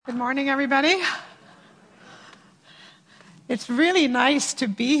Good morning, everybody. It's really nice to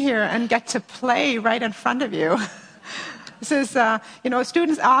be here and get to play right in front of you. This is,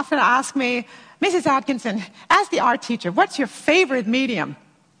 students often ask me, Mrs. Atkinson, as the art teacher, what's your favorite medium?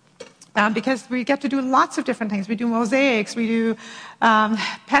 Because we get to do lots of different things. We do mosaics, we do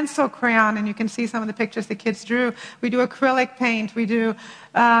pencil crayon, and you can see some of the pictures the kids drew. We do acrylic paint, we do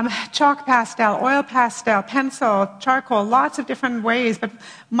chalk pastel, oil pastel, pencil, charcoal, lots of different ways. But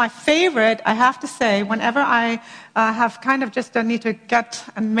my favorite, I have to say, whenever I have kind of just a need to get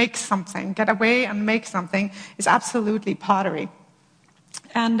away and make something, is absolutely pottery.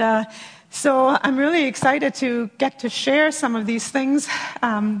 And so I'm really excited to get to share some of these things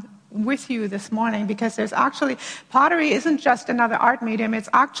with you this morning, because there's actually, pottery isn't just another art medium, it's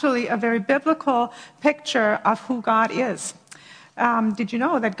actually a very biblical picture of who God is. Did you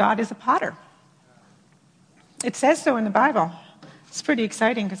know that God is a potter? It says so in the Bible. It's pretty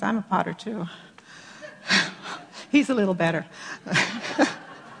exciting because I'm a potter too. He's a little better.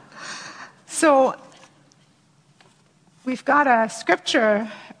 So we've got a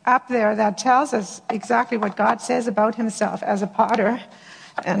scripture up there that tells us exactly what God says about himself as a potter.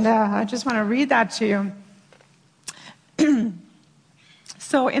 And I just want to read that to you.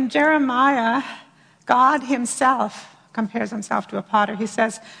 So in Jeremiah, God himself compares himself to a potter. He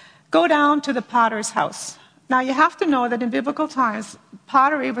says, go down to the potter's house. Now you have to know that in biblical times,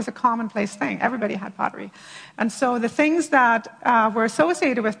 pottery was a commonplace thing. Everybody had pottery. And so the things that were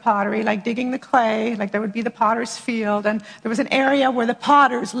associated with pottery, like digging the clay, like there would be the potter's field, and there was an area where the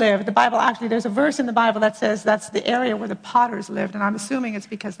potters lived. The Bible, actually, there's a verse in the Bible that says that's the area where the potters lived, and I'm assuming it's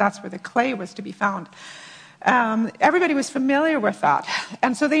because that's where the clay was to be found. Everybody was familiar with that.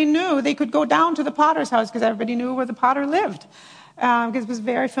 And so they knew they could go down to the potter's house because everybody knew where the potter lived. Because it was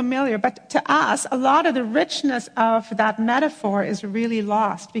very familiar. But to us, a lot of the richness of that metaphor is really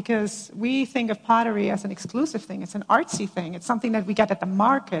lost, because we think of pottery as an exclusive thing. It's an artsy thing. It's something that we get at the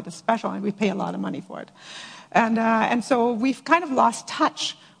market, a special, and we pay a lot of money for it. And so we've kind of lost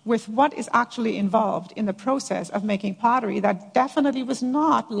touch with what is actually involved in the process of making pottery that definitely was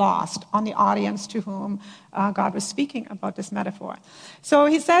not lost on the audience to whom God was speaking about this metaphor. So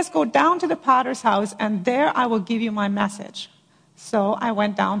he says, go down to the potter's house, and there I will give you my message. So I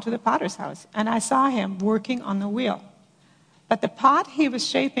went down to the potter's house, and I saw him working on the wheel. But the pot he was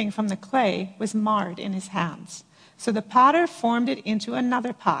shaping from the clay was marred in his hands. So the potter formed it into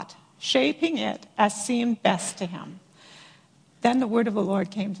another pot, shaping it as seemed best to him. Then the word of the Lord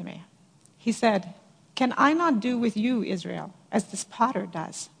came to me. He said, can I not do with you, Israel, as this potter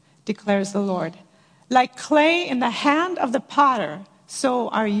does, declares the Lord. Like clay in the hand of the potter, so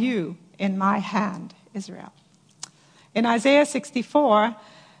are you in my hand, Israel. In Isaiah 64,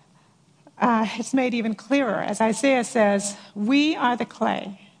 it's made even clearer. As Isaiah says, we are the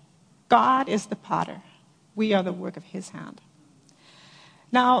clay. God is the potter. We are the work of his hand.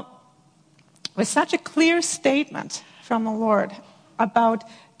 Now, with such a clear statement from the Lord about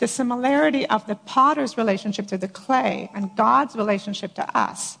the similarity of the potter's relationship to the clay and God's relationship to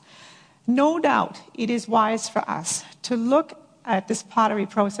us, no doubt it is wise for us to look at this pottery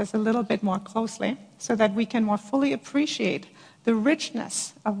process a little bit more closely, so that we can more fully appreciate the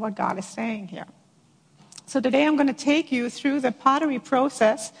richness of what God is saying here. So today I'm going to take you through the pottery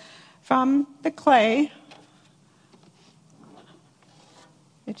process from the clay,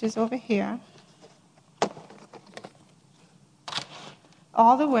 which is over here,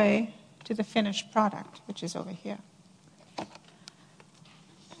 all the way to the finished product, which is over here.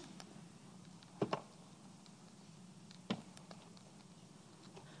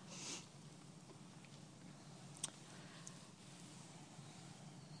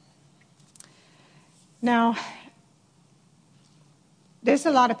 Now, there's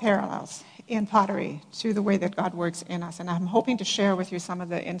a lot of parallels in pottery to the way that God works in us, and I'm hoping to share with you some of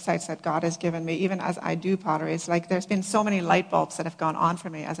the insights that God has given me, even as I do pottery. It's like there's been so many light bulbs that have gone on for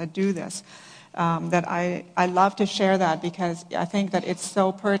me as I do this, that I love to share that, because I think that it's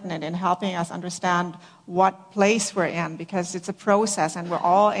so pertinent in helping us understand what place we're in, because it's a process, and we're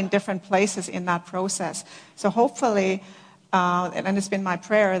all in different places in that process. So hopefully, and it's been my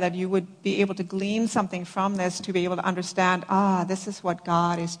prayer that you would be able to glean something from this to be able to understand, this is what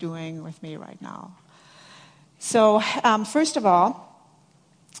God is doing with me right now. So first of all,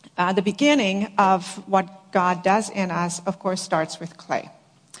 the beginning of what God does in us, of course, starts with clay.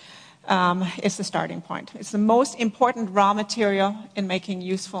 It's the starting point. It's the most important raw material in making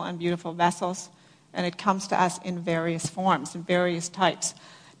useful and beautiful vessels, and it comes to us in various forms, in various types.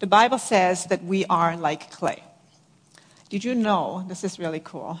 The Bible says that we are like clay. Did you know, this is really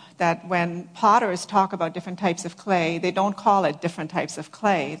cool, that when potters talk about different types of clay, they don't call it different types of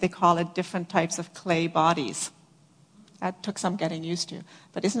clay, they call it different types of clay bodies. That took some getting used to.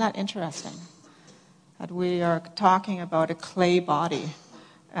 But isn't that interesting? That we are talking about a clay body,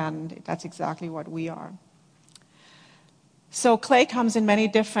 and that's exactly what we are. So clay comes in many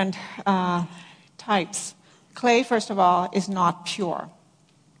different types. Clay, first of all, is not pure.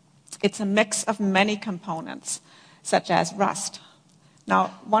 It's a mix of many components, such as rust. Now,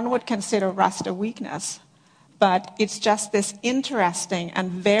 one would consider rust a weakness, but it's just this interesting and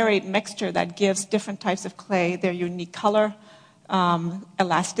varied mixture that gives different types of clay their unique color,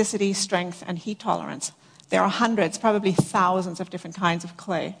 elasticity, strength, and heat tolerance. There are hundreds, probably thousands of different kinds of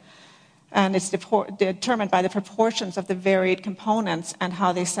clay. And it's determined by the proportions of the varied components and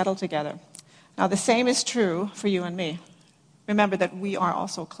how they settle together. Now, the same is true for you and me. Remember that we are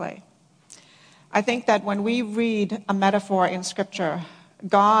also clay. I think that when we read a metaphor in Scripture,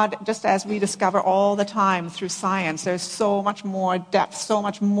 God, just as we discover all the time through science, there's so much more depth, so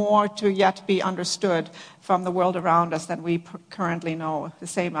much more to yet be understood from the world around us than we currently know. The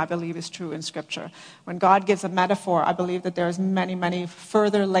same, I believe, is true in Scripture. When God gives a metaphor, I believe that there's many, many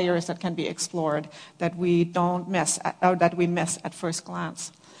further layers that can be explored that we don't miss, or that we miss at first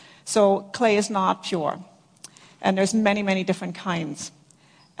glance. So clay is not pure, and there's many, many different kinds.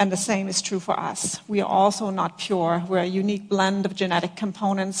 And the same is true for us. We are also not pure. We're a unique blend of genetic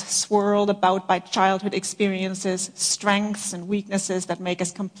components swirled about by childhood experiences, strengths and weaknesses that make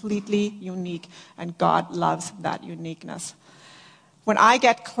us completely unique, and God loves that uniqueness. When I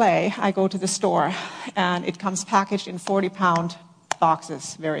get clay, I go to the store, and it comes packaged in 40-pound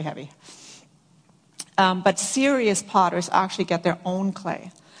boxes, very heavy. But serious potters actually get their own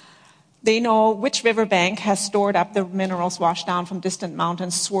clay. They know which riverbank has stored up the minerals washed down from distant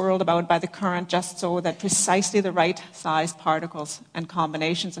mountains, swirled about by the current just so that precisely the right sized particles and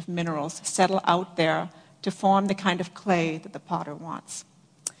combinations of minerals settle out there to form the kind of clay that the potter wants.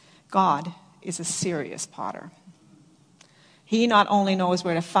 God is a serious potter. He not only knows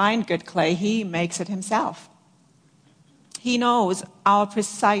where to find good clay, he makes it himself. He knows our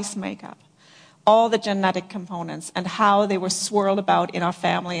precise makeup, all the genetic components, and how they were swirled about in our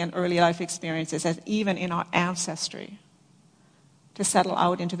family and early life experiences, and even in our ancestry, to settle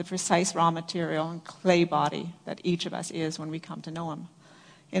out into the precise raw material and clay body that each of us is when we come to know him.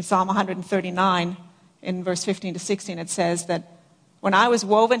 In Psalm 139, in verse 15 to 16, it says that, when I was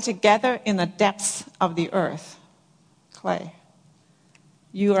woven together in the depths of the earth, clay,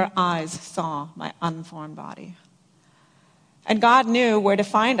 your eyes saw my unformed body. And God knew where to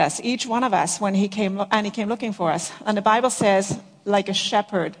find us, each one of us, when he came looking for us. And the Bible says, like a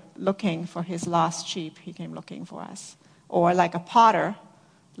shepherd looking for his lost sheep, he came looking for us. Or like a potter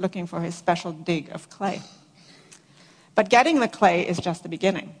looking for his special dig of clay. But getting the clay is just the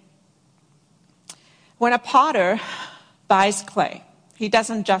beginning. When a potter buys clay, he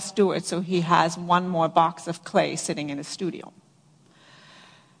doesn't just do it so he has one more box of clay sitting in his studio.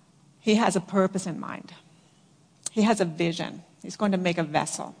 He has a purpose in mind. He has a vision. He's going to make a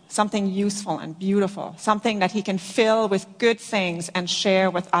vessel, something useful and beautiful, something that he can fill with good things and share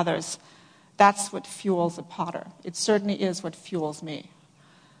with others. That's what fuels a potter. It certainly is what fuels me.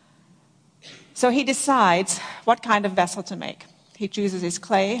 So he decides what kind of vessel to make. He chooses his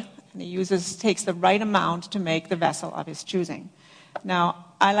clay, and he takes the right amount to make the vessel of his choosing. Now,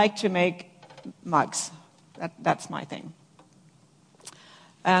 I like to make mugs. That's my thing.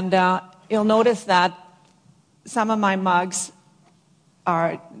 And you'll notice that some of my mugs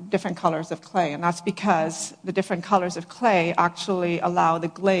are different colors of clay, and that's because the different colors of clay actually allow the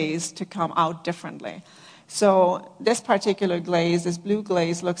glaze to come out differently. So this particular glaze, this blue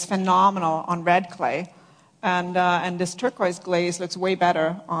glaze, looks phenomenal on red clay, and this turquoise glaze looks way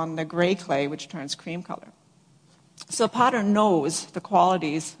better on the gray clay, which turns cream color. So a potter knows the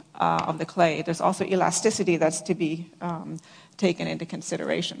qualities of the clay. There's also elasticity that's to be taken into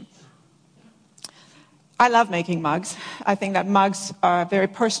consideration. I love making mugs. I think that mugs are very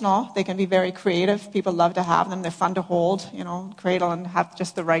personal. They can be very creative. People love to have them. They're fun to hold, cradle and have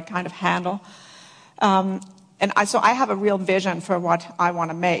just the right kind of handle. So I have a real vision for what I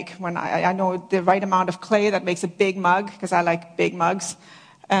want to make. When I know the right amount of clay that makes a big mug, because I like big mugs.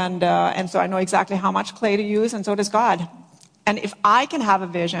 And so I know exactly how much clay to use, and so does God. And if I can have a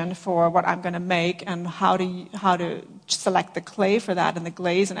vision for what I'm going to make and how to select the clay for that and the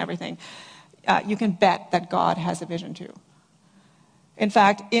glaze and everything, you can bet that God has a vision too. In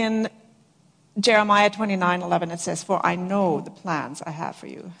fact, in Jeremiah 29:11, it says, "For I know the plans I have for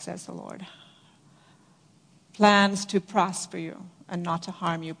you, says the Lord. Plans to prosper you and not to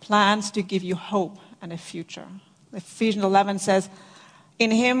harm you. Plans to give you hope and a future." Ephesians 11 says,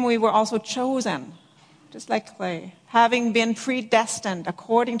 in him we were also chosen, just like clay, having been predestined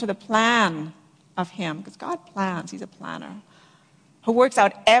according to the plan of him, because God plans, he's a planner, who works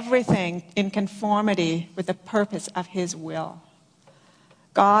out everything in conformity with the purpose of his will.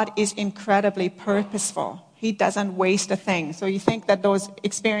 God is incredibly purposeful. He doesn't waste a thing. So you think that those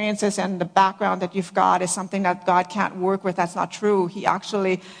experiences and the background that you've got is something that God can't work with. That's not true. He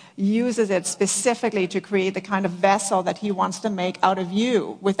actually uses it specifically to create the kind of vessel that he wants to make out of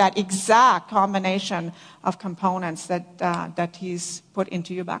you with that exact combination of components that he's put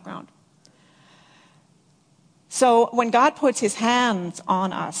into your background. So when God puts his hands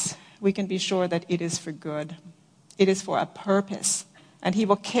on us, we can be sure that it is for good. It is for a purpose. And he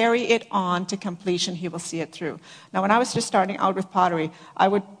will carry it on to completion. He will see it through. Now, when I was just starting out with pottery, I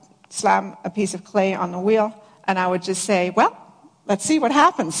would slam a piece of clay on the wheel, and I would just say, well, let's see what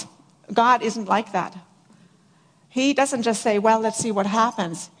happens. God isn't like that. He doesn't just say, well, let's see what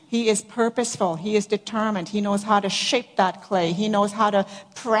happens. He is purposeful. He is determined. He knows how to shape that clay. He knows how to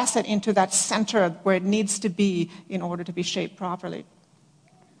press it into that center where it needs to be in order to be shaped properly.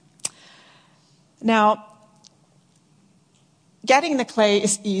 Now, getting the clay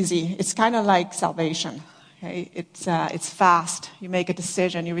is easy. It's kind of like salvation. Okay? It's fast. You make a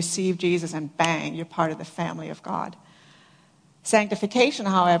decision, you receive Jesus, and bang, you're part of the family of God. Sanctification,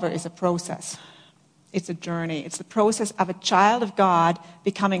 however, is a process. It's a journey. It's the process of a child of God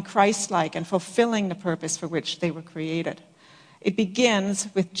becoming Christ-like and fulfilling the purpose for which they were created. It begins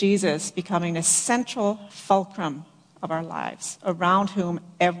with Jesus becoming the central fulcrum of our lives, around whom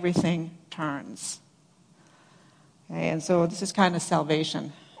everything turns. Okay, and so this is kind of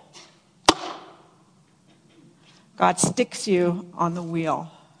salvation. God sticks you on the wheel,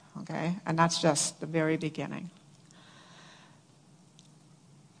 okay? And that's just the very beginning.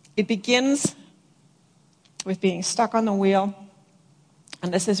 It begins with being stuck on the wheel,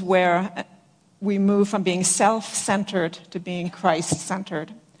 and this is where we move from being self-centered to being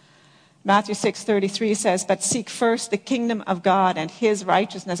Christ-centered. Matthew 6:33 says, but seek first the kingdom of God and his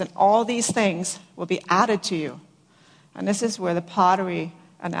righteousness, and all these things will be added to you. And this is where the pottery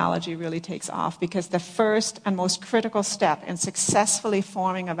analogy really takes off, because the first and most critical step in successfully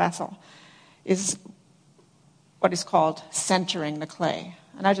forming a vessel is what is called centering the clay.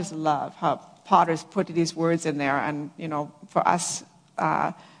 And I just love how potters put these words in there. And, you know, for us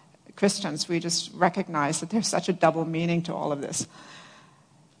Christians, we just recognize that there's such a double meaning to all of this.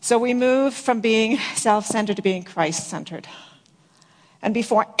 So we move from being self-centered to being Christ-centered. And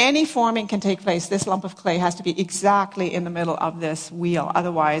before any forming can take place, this lump of clay has to be exactly in the middle of this wheel.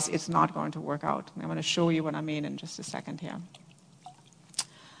 Otherwise, it's not going to work out. I'm going to show you what I mean in just a second here.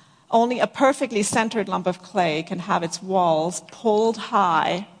 Only a perfectly centered lump of clay can have its walls pulled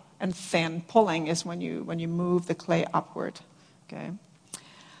high and thin. Pulling is when you move the clay upward, okay?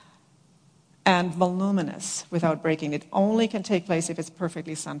 And voluminous without breaking. It only can take place if it's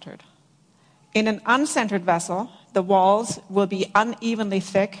perfectly centered. In an uncentered vessel, the walls will be unevenly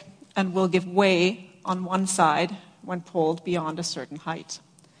thick and will give way on one side when pulled beyond a certain height.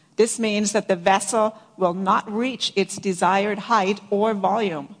 This means that the vessel will not reach its desired height or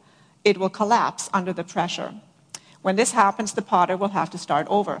volume. It will collapse under the pressure. When this happens, the potter will have to start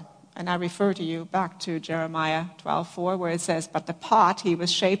over. And I refer to you back to Jeremiah 12:4, where it says, but the pot he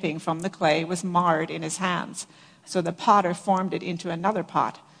was shaping from the clay was marred in his hands. So the potter formed it into another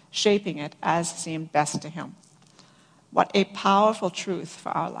pot, shaping it as seemed best to him. What a powerful truth for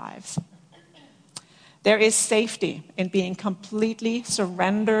our lives. There is safety in being completely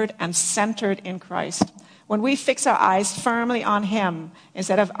surrendered and centered in Christ. When we fix our eyes firmly on him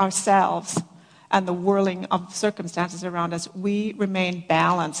instead of ourselves and the whirling of circumstances around us, we remain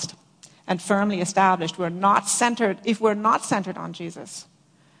balanced and firmly established. We're not centered. If we're not centered on Jesus,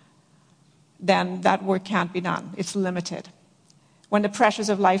 then that work can't be done. It's limited. When the pressures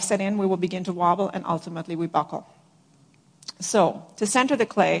of life set in, we will begin to wobble, and ultimately we buckle. So, to center the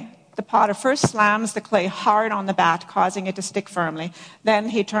clay, the potter first slams the clay hard on the bat, causing it to stick firmly. Then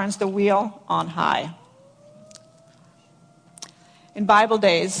he turns the wheel on high. In Bible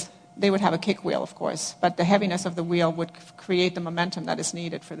days, they would have a kick wheel, of course, but the heaviness of the wheel would create the momentum that is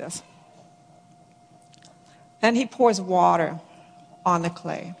needed for this. Then he pours water on the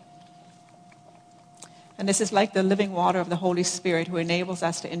clay. And this is like the living water of the Holy Spirit, who enables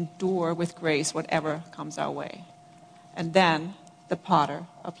us to endure with grace whatever comes our way. And then the potter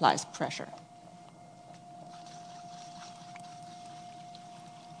applies pressure.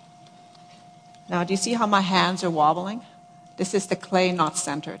 Now, do you see how my hands are wobbling? This is the clay not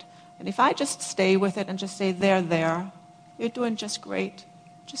centered. And if I just stay with it and just say, there, you're doing just great.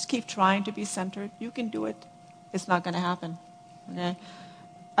 Just keep trying to be centered. You can do it. It's not going to happen. Okay?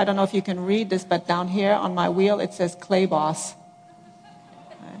 I don't know if you can read this, but down here on my wheel it says clay boss.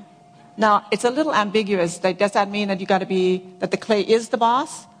 Okay? Now, it's a little ambiguous. Does that mean that that the clay is the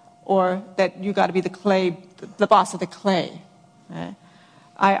boss, or that you got to be the boss of the clay? Okay?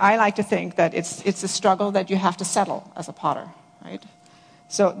 I like to think that it's a struggle that you have to settle as a potter, right?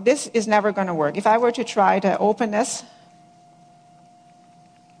 So this is never going to work. If I were to try to open this,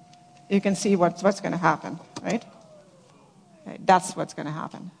 you can see what's going to happen, right? Okay, that's what's going to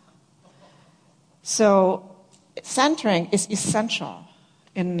happen. So centering is essential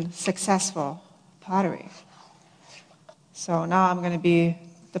in successful pottery. So now I'm going to be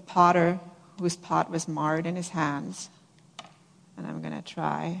the potter whose pot was marred in his hands. And I'm going to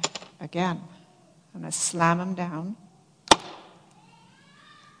try again. I'm going to slam him down.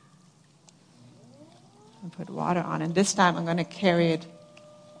 And put water on. And this time I'm going to carry it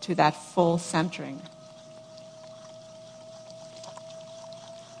to that full centering.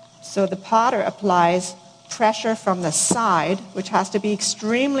 So the potter applies pressure from the side, which has to be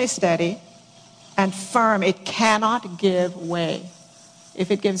extremely steady and firm. It cannot give way. If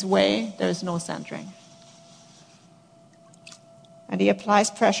it gives way, there's no centering. And he applies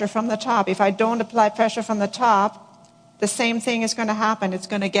pressure from the top. If I don't apply pressure from the top, the same thing is going to happen. It's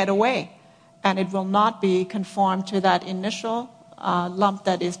going to get away. And it will not be conformed to that initial lump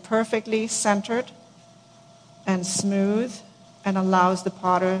that is perfectly centered and smooth and allows the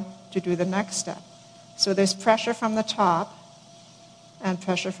potter to do the next step. So there's pressure from the top and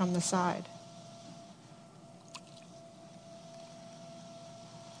pressure from the side.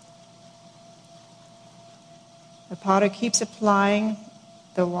 The potter keeps applying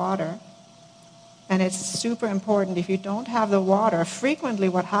the water, and it's super important. If you don't have the water, frequently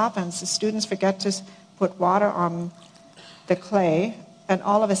what happens is students forget to put water on the clay, and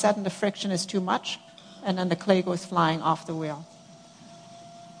all of a sudden the friction is too much, and then the clay goes flying off the wheel.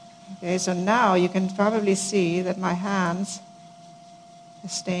 Okay, so now you can probably see that my hands are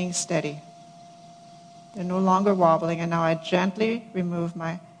staying steady. They're no longer wobbling, and now I gently remove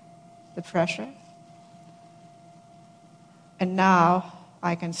the pressure. And now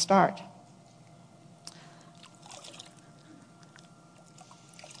I can start.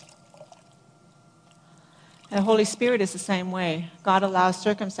 And the Holy Spirit is the same way. God allows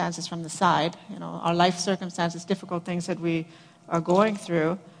circumstances from the side, our life circumstances, difficult things that we are going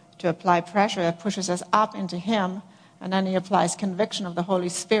through, to apply pressure that pushes us up into Him, and then He applies conviction of the Holy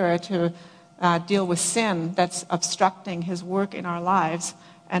Spirit to deal with sin that's obstructing His work in our lives,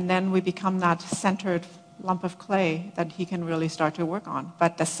 and then we become that centered lump of clay that He can really start to work on.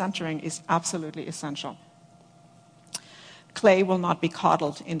 But the centering is absolutely essential. Clay will not be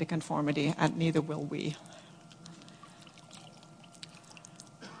coddled into conformity, and neither will we.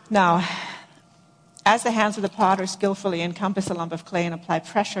 Now, as the hands of the potter skillfully encompass a lump of clay and apply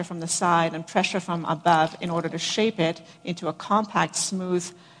pressure from the side and pressure from above in order to shape it into a compact,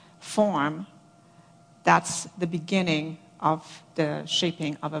 smooth form, that's the beginning of the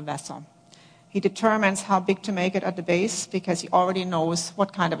shaping of a vessel. He determines how big to make it at the base because he already knows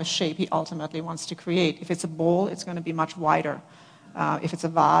what kind of a shape he ultimately wants to create. If it's a bowl, it's going to be much wider. If it's a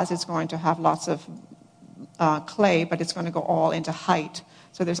vase, it's going to have lots of clay, but it's going to go all into height.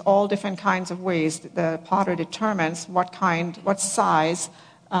 So there's all different kinds of ways that the potter determines what size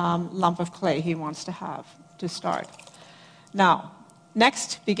lump of clay he wants to have to start. Now,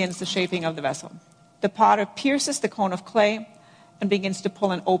 next begins the shaping of the vessel. The potter pierces the cone of clay and begins to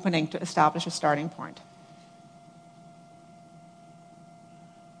pull an opening to establish a starting point.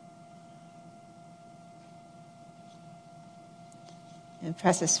 And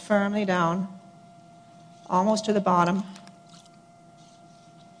presses firmly down, almost to the bottom.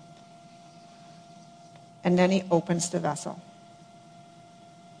 And then he opens the vessel.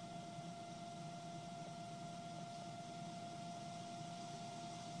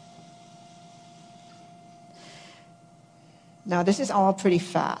 Now, this is all pretty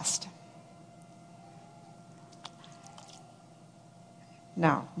fast.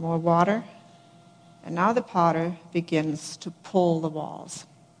 Now, more water. And now the potter begins to pull the walls.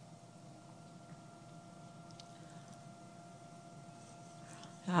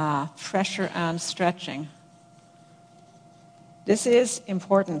 Pressure and stretching. This is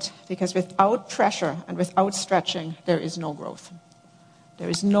important because without pressure and without stretching, there is no growth. There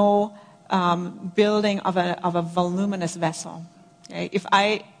is no building of a voluminous vessel. Okay? If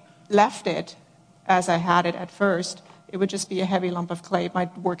I left it as I had it at first, it would just be a heavy lump of clay. It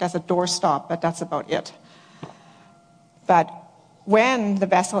might work as a doorstop, but that's about it. But when the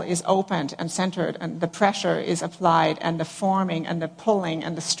vessel is opened and centered and the pressure is applied and the forming and the pulling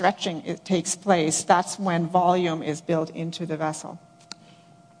and the stretching it takes place, that's when volume is built into the vessel.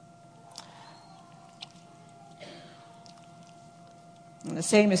 And the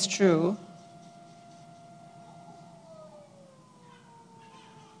same is true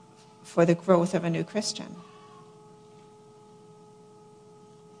for the growth of a new Christian.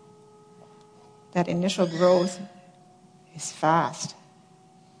 That initial growth is fast.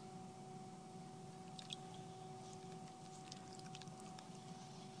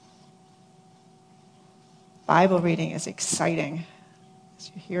 Bible reading is exciting as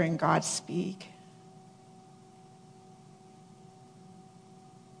you're hearing God speak.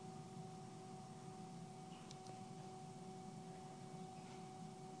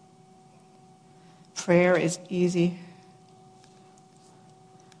 Prayer is easy.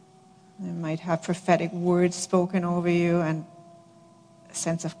 You might have prophetic words spoken over you and a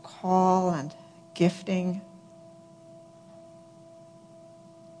sense of call and gifting.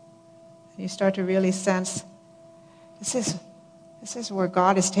 You start to really sense, this is where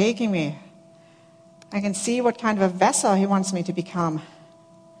God is taking me. I can see what kind of a vessel He wants me to become.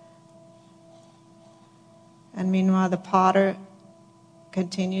 And meanwhile, the potter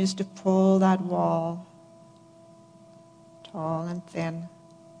continues to pull that wall, tall and thin.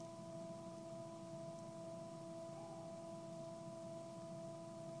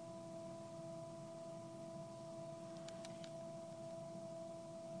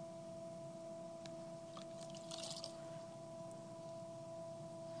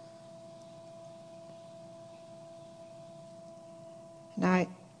 Now, it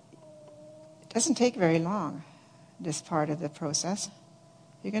doesn't take very long, this part of the process.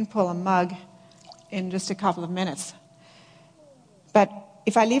 You can pull a mug in just a couple of minutes. But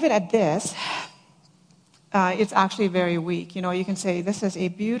if I leave it at this, it's actually very weak. You know, you can say, this is a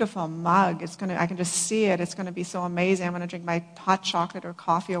beautiful mug. I can just see it. It's going to be so amazing. I'm going to drink my hot chocolate or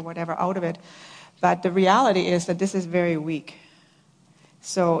coffee or whatever out of it. But the reality is that this is very weak.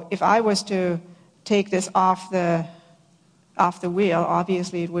 So if I was to take this off the wheel,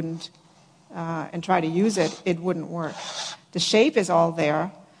 obviously it wouldn't, and try to use it, it wouldn't work. The shape is all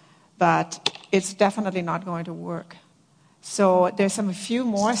there, but it's definitely not going to work. So there's a few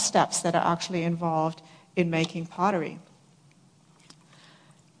more steps that are actually involved in making pottery.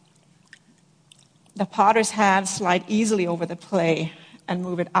 The potter's hands slide easily over the clay and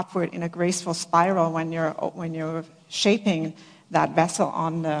move it upward in a graceful spiral when you're shaping that vessel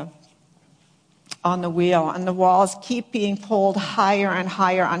on the wheel, and the walls keep being pulled higher and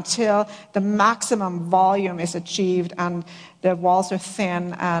higher until the maximum volume is achieved and the walls are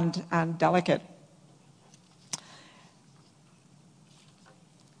thin and delicate.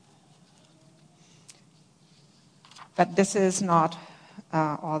 But this is not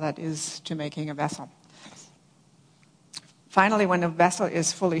all that is to making a vessel. Finally, when a vessel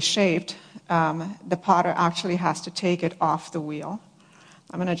is fully shaped, the potter actually has to take it off the wheel.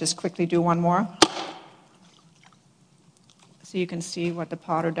 I'm going to just quickly do one more, so you can see what the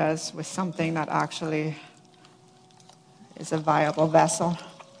potter does with something that actually is a viable vessel.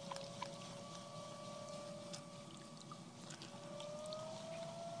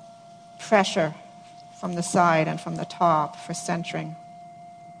 Pressure from the side and from the top for centering.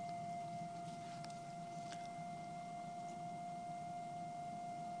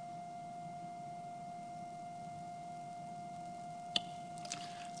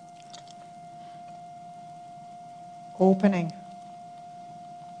 Opening.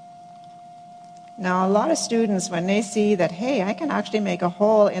 Now, a lot of students, when they see that, hey, I can actually make a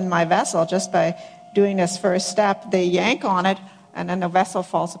hole in my vessel just by doing this first step, they yank on it, and then the vessel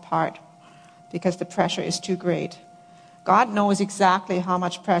falls apart because the pressure is too great. God knows exactly how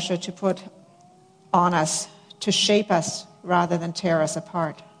much pressure to put on us to shape us rather than tear us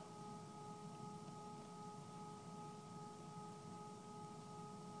apart.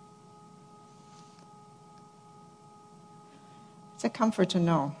 It's a comfort to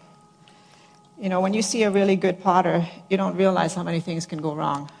know. You know, when you see a really good potter, you don't realize how many things can go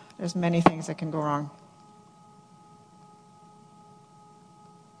wrong. There's many things that can go wrong.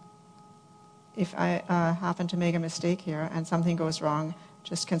 If I happen to make a mistake here and something goes wrong,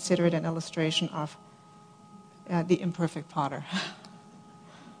 just consider it an illustration of the imperfect potter.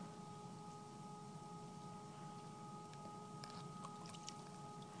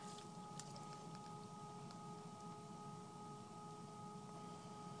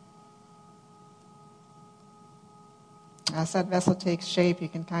 As that vessel takes shape, you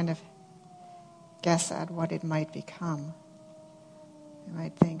can kind of guess at what it might become. You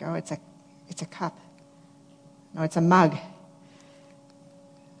might think, oh, it's a cup. No, it's a mug.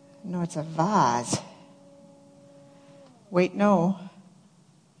 No, it's a vase. Wait, no.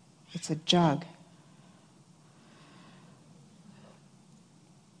 It's a jug.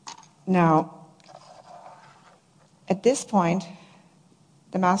 Now, at this point,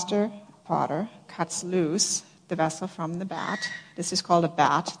 the master potter cuts loose the vessel from the bat. This is called a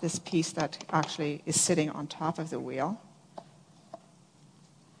bat, this piece that actually is sitting on top of the wheel.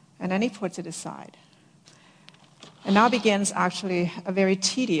 And then he puts it aside. And now begins actually a very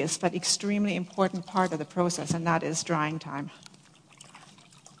tedious but extremely important part of the process, and that is drying time.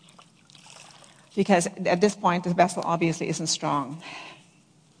 Because at this point, the vessel obviously isn't strong.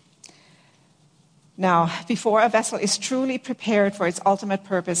 Now, before a vessel is truly prepared for its ultimate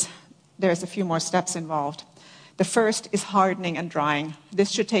purpose, there's a few more steps involved. The first is hardening and drying. This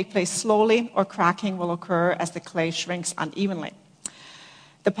should take place slowly, or cracking will occur as the clay shrinks unevenly.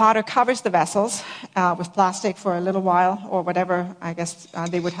 The potter covers the vessels with plastic for a little while, or whatever I guess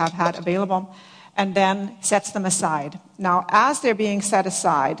they would have had available, and then sets them aside. Now, as they're being set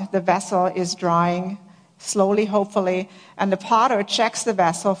aside, the vessel is drying slowly, hopefully, and the potter checks the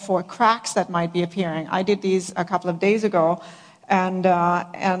vessel for cracks that might be appearing. I did these a couple of days ago, and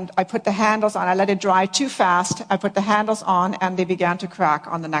I put the handles on. I let it dry too fast. I put the handles on, and they began to crack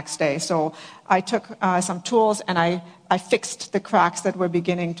on the next day. So I took some tools, and I fixed the cracks that were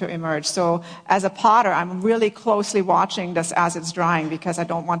beginning to emerge. So as a potter, I'm really closely watching this as it's drying, because I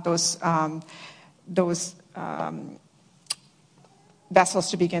don't want those vessels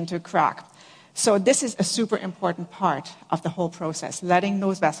to begin to crack. So this is a super important part of the whole process, letting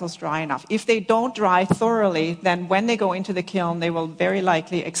those vessels dry enough. If they don't dry thoroughly, then when they go into the kiln, they will very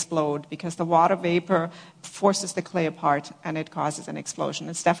likely explode, because the water vapor forces the clay apart and it causes an explosion.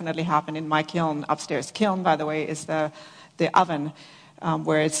 It's definitely happened in my kiln upstairs. Kiln, by the way, is the oven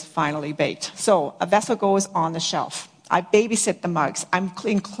where it's finally baked. So a vessel goes on the shelf. I babysit the mugs. I'm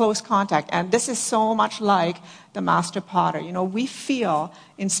in close contact. And this is so much like the master potter. You know, we feel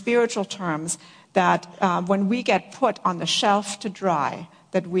in spiritual terms that when we get put on the shelf to dry,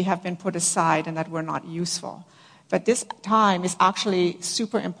 that we have been put aside and that we're not useful. But this time is actually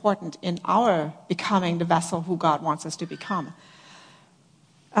super important in our becoming the vessel who God wants us to become.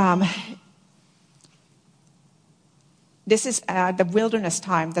 This is the wilderness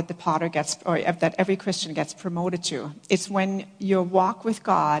time that the potter gets, or that every Christian gets promoted to. It's when your walk with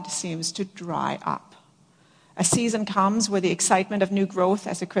God seems to dry up. A season comes where the excitement of new growth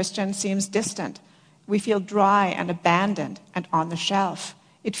as a Christian seems distant. We feel dry and abandoned and on the shelf.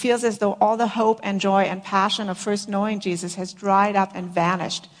 It feels as though all the hope and joy and passion of first knowing Jesus has dried up and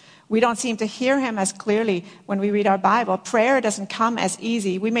vanished. We don't seem to hear him as clearly when we read our Bible. Prayer doesn't come as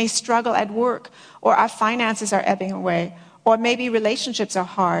easy. We may struggle at work, or our finances are ebbing away, or maybe relationships are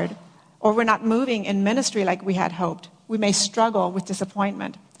hard, or we're not moving in ministry like we had hoped. We may struggle with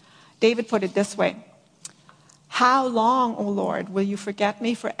disappointment. David put it this way: "How long, O Lord, will you forget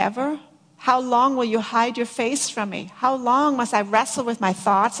me forever? How long will you hide your face from me? How long must I wrestle with my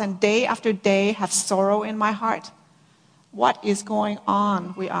thoughts and day after day have sorrow in my heart?" What is going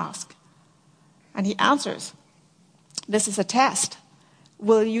on, we ask. And he answers, this is a test.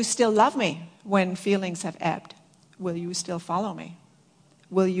 Will you still love me when feelings have ebbed? Will you still follow me?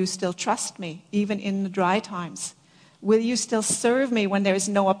 Will you still trust me, even in the dry times? Will you still serve me when there is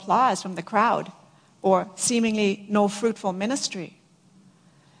no applause from the crowd, or seemingly no fruitful ministry?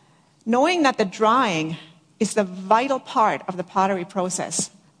 Knowing that the drying is the vital part of the pottery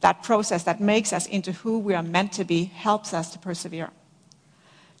process, that process that makes us into who we are meant to be, helps us to persevere,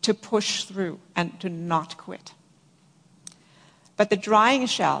 to push through, and to not quit. But the drying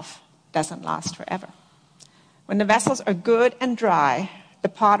shelf doesn't last forever. When the vessels are good and dry, the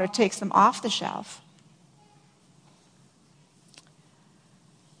potter takes them off the shelf.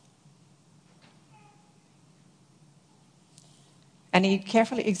 And he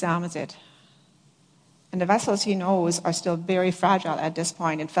carefully examines it. And the vessels, he knows, are still very fragile at this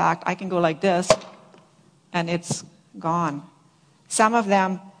point. In fact, I can go like this, and it's gone. Some of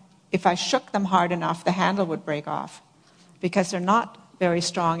them, if I shook them hard enough, the handle would break off, because they're not very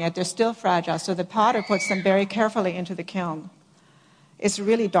strong yet. They're still fragile. So the potter puts them very carefully into the kiln. It's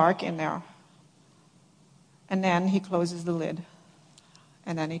really dark in there. And then he closes the lid,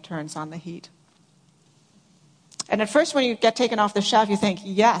 and then he turns on the heat. And at first, when you get taken off the shelf, you think,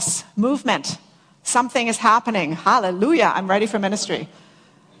 yes, movement. Something is happening. Hallelujah, I'm ready for ministry.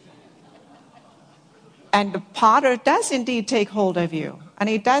 And the potter does indeed take hold of you. And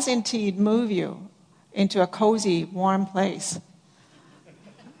he does indeed move you into a cozy, warm place.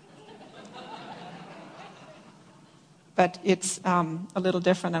 But it's a little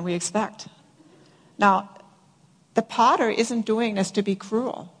different than we expect. Now, the potter isn't doing this to be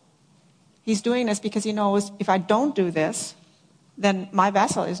cruel. He's doing this because he knows if I don't do this, then my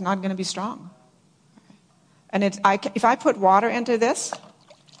vessel is not going to be strong. And if I put water into this,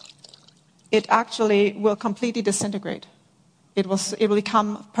 it actually will completely disintegrate. It will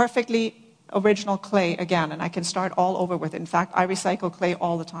become perfectly original clay again, and I can start all over with it. In fact, I recycle clay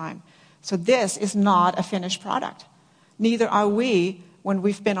all the time. So this is not a finished product. Neither are we when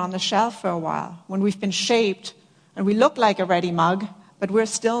we've been on the shelf for a while, when we've been shaped, and we look like a ready mug, but we're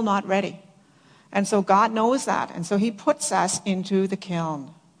still not ready. And so God knows that, and so he puts us into the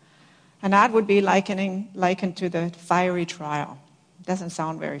kiln. And that would be likened to the fiery trial. It doesn't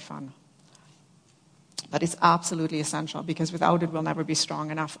sound very fun. But it's absolutely essential, because without it, we'll never be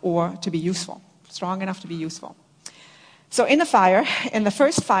strong enough or to be useful. Strong enough to be useful. So in the fire, in the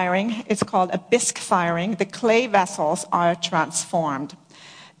first firing, it's called a bisque firing. The clay vessels are transformed.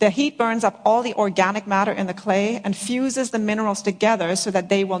 The heat burns up all the organic matter in the clay and fuses the minerals together so that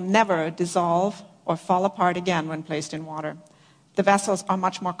they will never dissolve or fall apart again when placed in water. The vessels are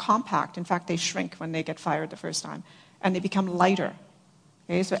much more compact. In fact, they shrink when they get fired the first time. And they become lighter.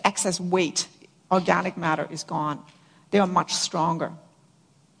 Okay? So excess weight, organic matter is gone. They are much stronger.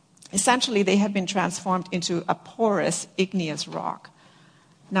 Essentially, they have been transformed into a porous, igneous rock.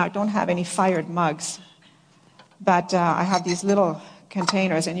 Now, I don't have any fired mugs, but I have these little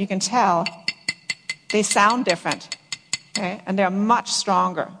containers, and you can tell they sound different, okay? And they're much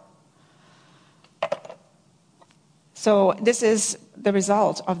stronger. So this is the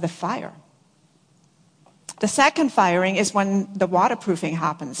result of the fire. The second firing is when the waterproofing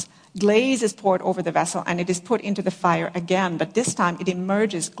happens. Glaze is poured over the vessel, and it is put into the fire again, but this time it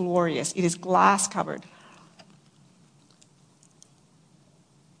emerges glorious. It is glass-covered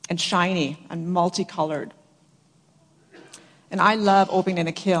and shiny and multicolored. And I love opening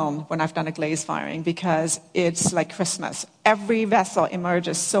a kiln when I've done a glaze firing because it's like Christmas. Every vessel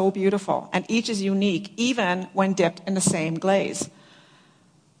emerges so beautiful, and each is unique, even when dipped in the same glaze.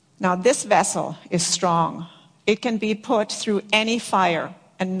 Now, this vessel is strong. It can be put through any fire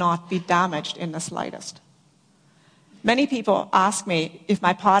and not be damaged in the slightest. Many people ask me if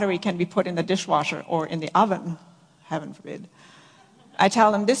my pottery can be put in the dishwasher or in the oven. Heaven forbid. I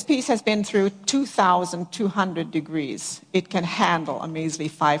tell them this piece has been through 2,200 degrees. It can handle a measly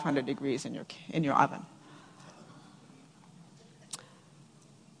 500 degrees in your oven.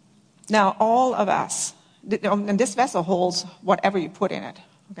 Now, all of us, and this vessel holds whatever you put in it.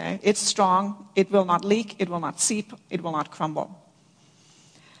 Okay? It's strong. It will not leak. It will not seep. It will not crumble.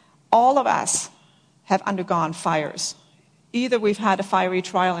 All of us have undergone fires. Either we've had a fiery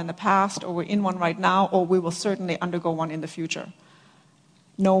trial in the past, or we're in one right now, or we will certainly undergo one in the future.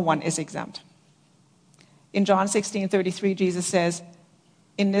 No one is exempt. In John 16:33, Jesus says,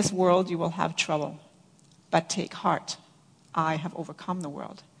 "In this world you will have trouble, but take heart. I have overcome the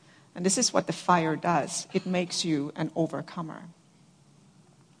world." And this is what the fire does. It makes you an overcomer.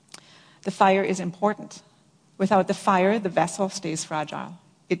 The fire is important. Without the fire, the vessel stays fragile.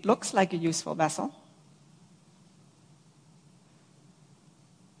 It looks like a useful vessel,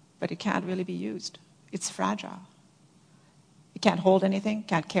 but it can't really be used. It's fragile. It can't hold anything,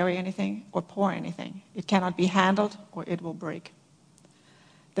 can't carry anything, or pour anything. It cannot be handled, or it will break.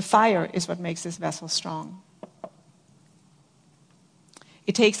 The fire is what makes this vessel strong.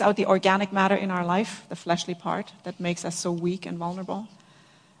 It takes out the organic matter in our life, the fleshly part, that makes us so weak and vulnerable.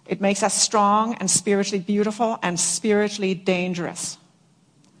 It makes us strong and spiritually beautiful and spiritually dangerous.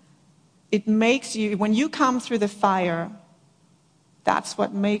 It makes you, when you come through the fire, that's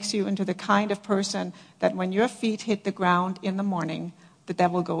what makes you into the kind of person that when your feet hit the ground in the morning, the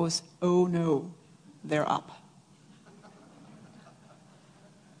devil goes, "Oh no, they're up."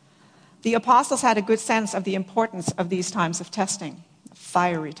 The apostles had a good sense of the importance of these times of testing,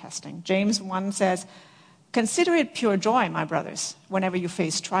 fiery testing. James 1 says, "Consider it pure joy, my brothers, whenever you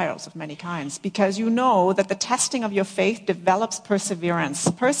face trials of many kinds, because you know that the testing of your faith develops perseverance.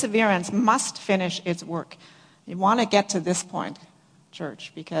 Perseverance must finish its work." You want to get to this point,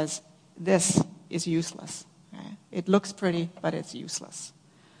 church, because this is useless. Okay? It looks pretty, but it's useless.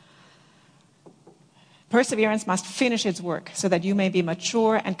 Perseverance must finish its work so that you may be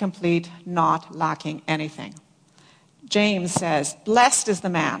mature and complete, not lacking anything. James says, "Blessed is the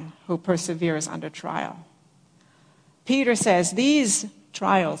man who perseveres under trial." Peter says, "These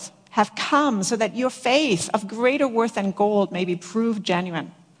trials have come so that your faith of greater worth than gold may be proved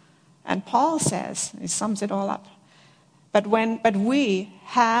genuine." And Paul says, he sums it all up, but we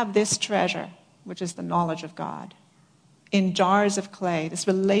have this treasure, which is the knowledge of God, in jars of clay, this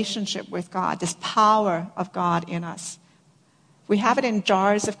relationship with God, this power of God in us. We have it in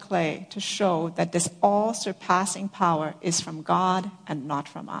jars of clay to show that this all-surpassing power is from God and not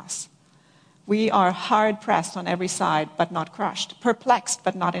from us. We are hard-pressed on every side, but not crushed, perplexed,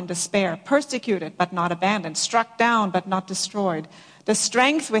 but not in despair, persecuted, but not abandoned, struck down, but not destroyed. The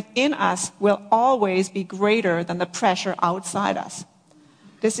strength within us will always be greater than the pressure outside us.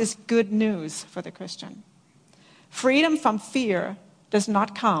 This is good news for the Christian. Freedom from fear does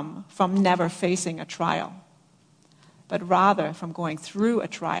not come from never facing a trial, but rather from going through a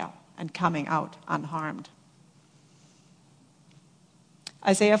trial and coming out unharmed.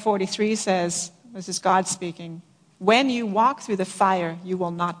 Isaiah 43 says, this is God speaking, when you walk through the fire, you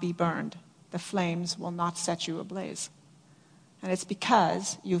will not be burned. The flames will not set you ablaze. And it's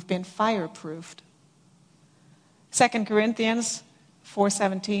because you've been fireproofed. 2 Corinthians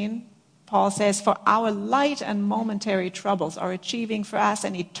 4:17, Paul says, for our light and momentary troubles are achieving for us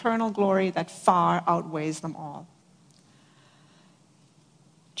an eternal glory that far outweighs them all.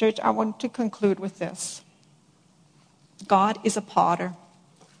 Church, I want to conclude with this. God is a potter,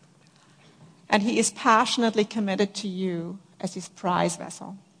 and he is passionately committed to you as his prize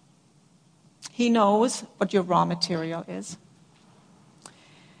vessel. He knows what your raw material is.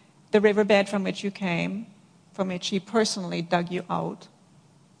 The riverbed from which you came, from which he personally dug you out,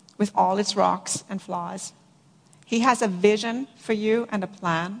 with all its rocks and flaws. He has a vision for you and a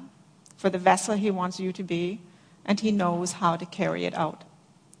plan for the vessel he wants you to be, and he knows how to carry it out.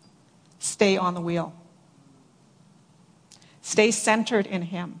 Stay on the wheel. Stay centered in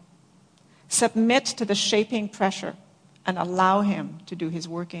him. Submit to the shaping pressure and allow him to do his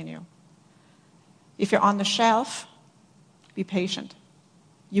work in you. If you're on the shelf, be patient.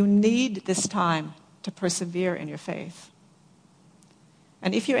 You need this time to persevere in your faith.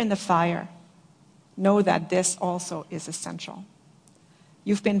 And if you're in the fire, know that this also is essential.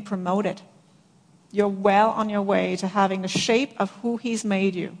 You've been promoted. You're well on your way to having the shape of who he's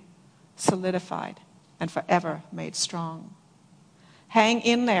made you solidified and forever made strong. Hang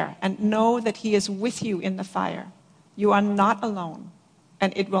in there and know that he is with you in the fire. You are not alone,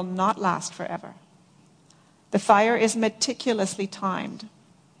 and it will not last forever. The fire is meticulously timed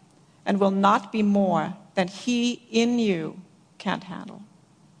and will not be more than he in you can't handle.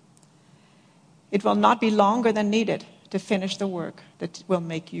 It will not be longer than needed to finish the work that will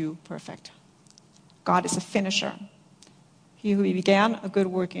make you perfect. God is a finisher. He who began a good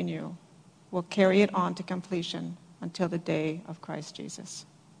work in you will carry it on to completion until the day of Christ Jesus.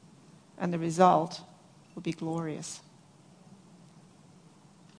 And the result will be glorious.